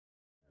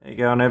How you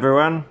going,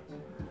 everyone?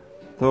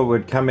 Thought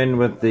we'd come in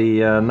with the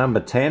number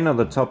 10 of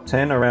the top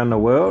 10 around the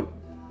world.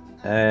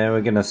 And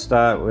we're going to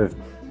start with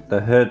the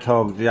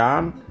Hertog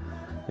yarn,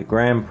 the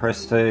Grand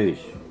Prestige.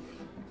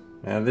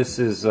 Now this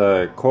is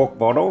a cork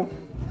bottle,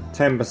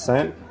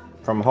 10%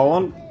 from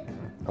Holland,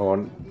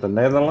 or the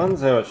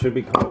Netherlands, how it should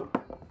be called.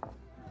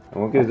 And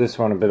we'll give this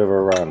one a bit of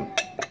a run.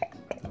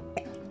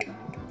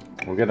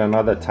 We'll get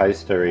another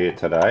taster here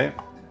today,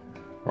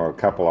 or a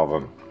couple of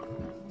them.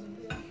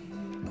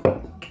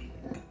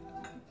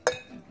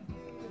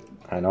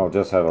 And I'll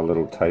just have a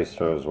little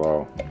taster as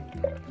well.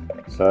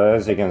 So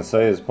as you can see,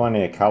 there's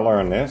plenty of colour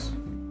in this.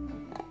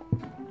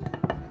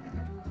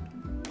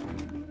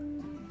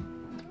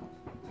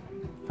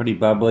 Pretty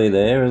bubbly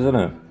there, isn't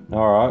it?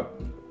 Alright,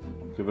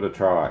 give it a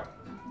try.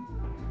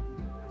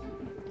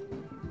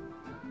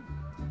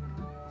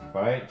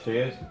 Right,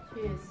 cheers.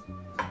 Cheers.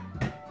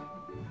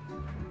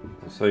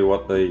 Let's see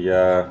what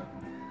the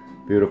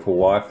beautiful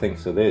wife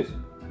thinks of this.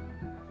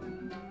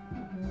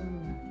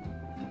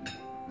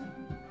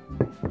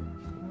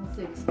 That's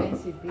an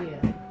expensive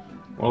beer.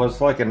 Well, it's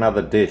like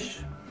another dish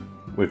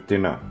with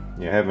dinner.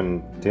 You're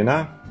having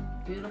dinner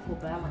Beautiful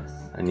balance.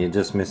 and you're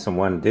just missing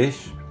one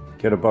dish.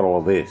 Get a bottle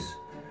of this.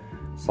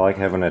 It's like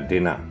having a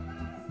dinner.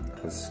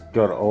 It's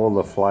got all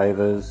the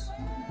flavours.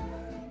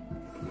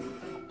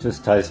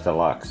 Just tastes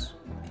deluxe.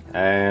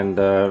 And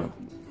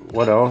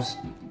what else?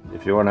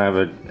 If you want to have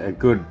a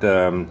good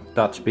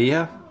Dutch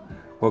beer,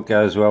 what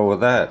goes well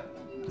with that?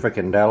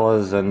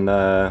 Frikandelles and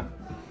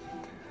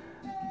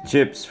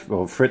chips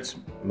or frites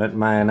with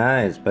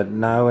mayonnaise. But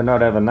no, we're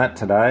not having that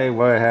today.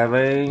 We're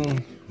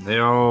having the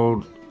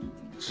old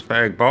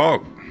spag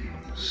bog,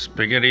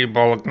 spaghetti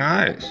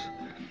Bolognaise.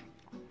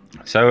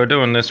 So we're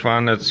doing this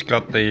one. It's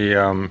got the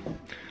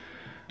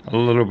a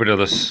little bit of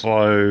the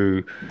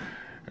slow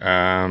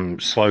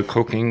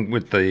cooking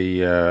with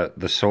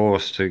the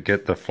sauce to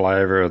get the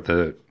flavour of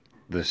the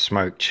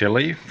smoked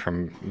chili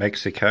from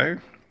Mexico,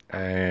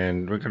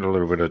 and we've got a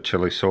little bit of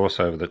chili sauce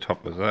over the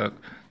top of that.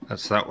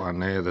 That's that one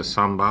there, the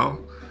sambal.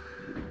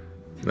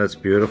 That's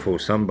beautiful,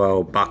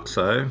 sambal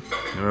bakso.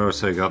 We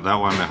also got that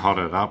one that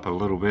hotted up a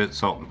little bit,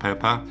 salt and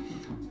pepper,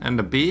 and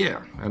the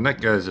beer, and that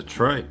goes a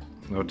treat.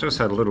 I just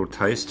had a little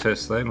taste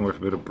test then with a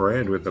bit of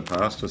bread with the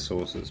pasta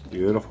sauce. It's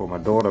beautiful. My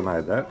daughter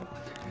made that.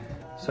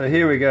 So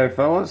here we go,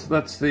 fellas.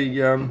 That's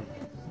the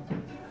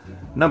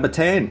number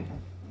 10.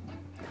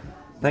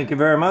 Thank you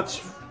very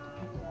much.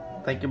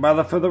 Thank you,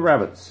 mother, for the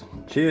rabbits.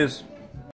 Cheers.